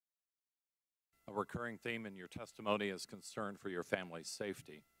A recurring theme in your testimony is concern for your family's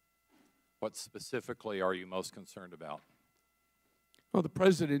safety. What specifically are you most concerned about? Well, the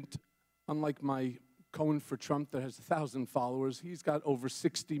president, unlike my Cohen for Trump that has 1,000 followers, he's got over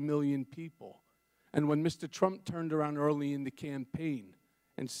 60 million people. And when Mr. Trump turned around early in the campaign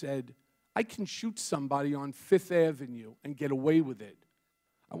and said, I can shoot somebody on Fifth Avenue and get away with it,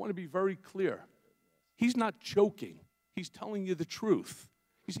 I want to be very clear. He's not joking. He's telling you the truth.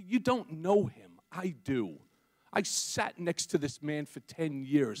 He said, you don't know him. I do. I sat next to this man for 10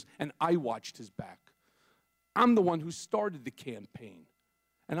 years, and I watched his back. I'm the one who started the campaign,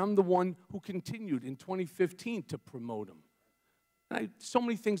 and I'm the one who continued in 2015 to promote him. And so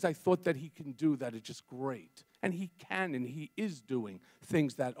many things I thought that he can do that are just great. And he can, and he is doing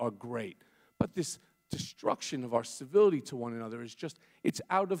things that are great. But this destruction of our civility to one another is just, it's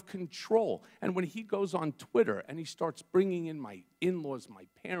out of control. And when he goes on Twitter and he starts bringing in my in-laws, my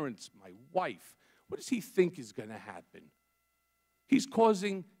parents, my wife, what does he think is going to happen? He's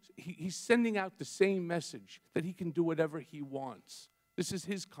sending out the same message that he can do whatever he wants. This is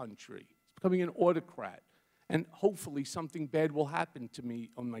his country. He's becoming an autocrat. And hopefully something bad will happen to me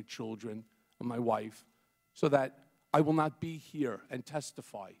or my children or my wife so that I will not be here and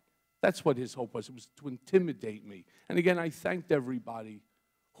testify. That's what his hope was. It was to intimidate me. And again, I thanked everybody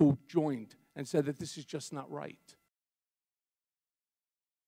who joined and said that this is just not right.